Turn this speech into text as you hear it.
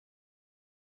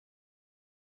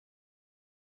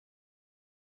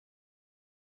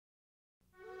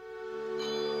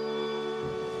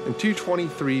In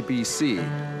 223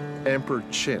 BC, Emperor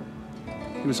Qin,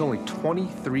 he was only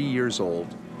 23 years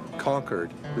old,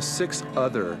 conquered the 6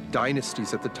 other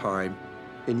dynasties at the time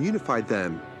and unified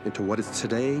them into what is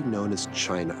today known as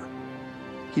China.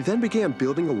 He then began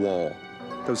building a wall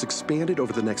that was expanded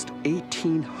over the next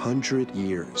 1,800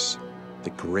 years, the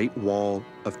Great Wall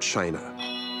of China.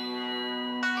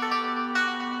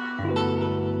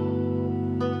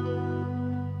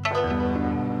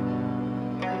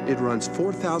 It runs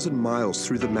 4,000 miles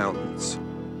through the mountains,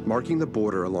 marking the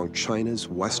border along China's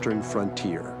western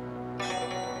frontier.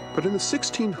 But in the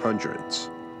 1600s,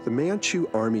 the Manchu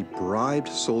army bribed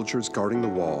soldiers guarding the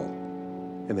wall,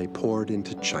 and they poured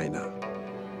into China.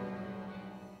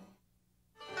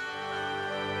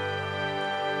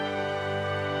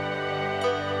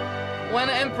 When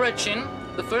Emperor Qin,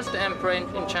 the first emperor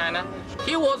in China,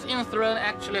 he was enthroned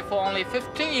actually for only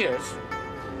 15 years,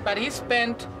 but he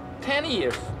spent 10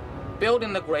 years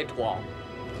building the Great Wall.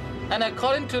 And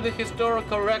according to the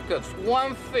historical records,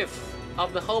 1/5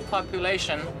 of the whole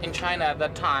population in China at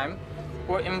that time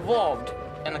were involved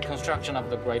in the construction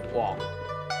of the Great Wall.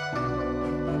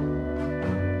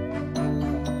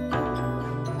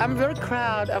 I'm very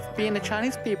proud of being a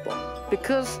Chinese people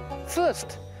because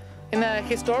first,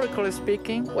 historically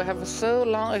speaking, we have so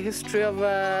long a history of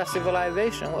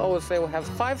civilization. We always say we have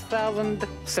 5,000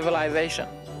 civilizations.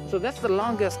 So that's the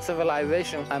longest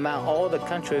civilization among all the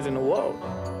countries in the world.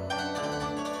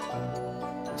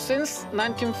 Since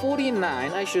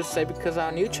 1949, I should say, because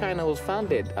our new China was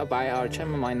founded by our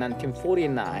chairman in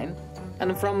 1949,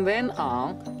 and from then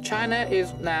on, China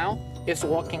is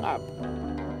walking up.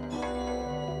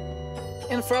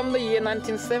 And from the year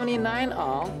 1979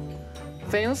 on,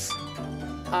 things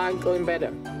are going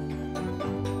better.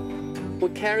 We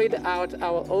carried out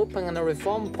our open and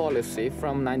reform policy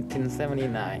from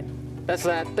 1979. That's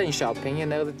Deng Xiaoping, you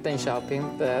know, Deng Xiaoping,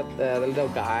 the little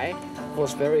guy,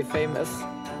 was very famous.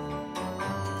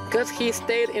 Because he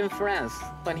stayed in France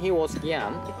when he was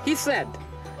young. He said,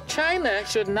 China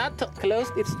should not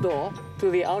close its door to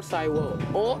the outside world,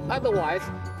 or otherwise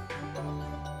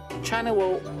China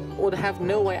would have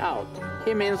no way out.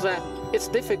 He means that it's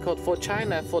difficult for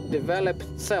China to develop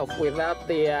itself without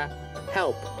the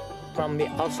help from the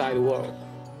outside world.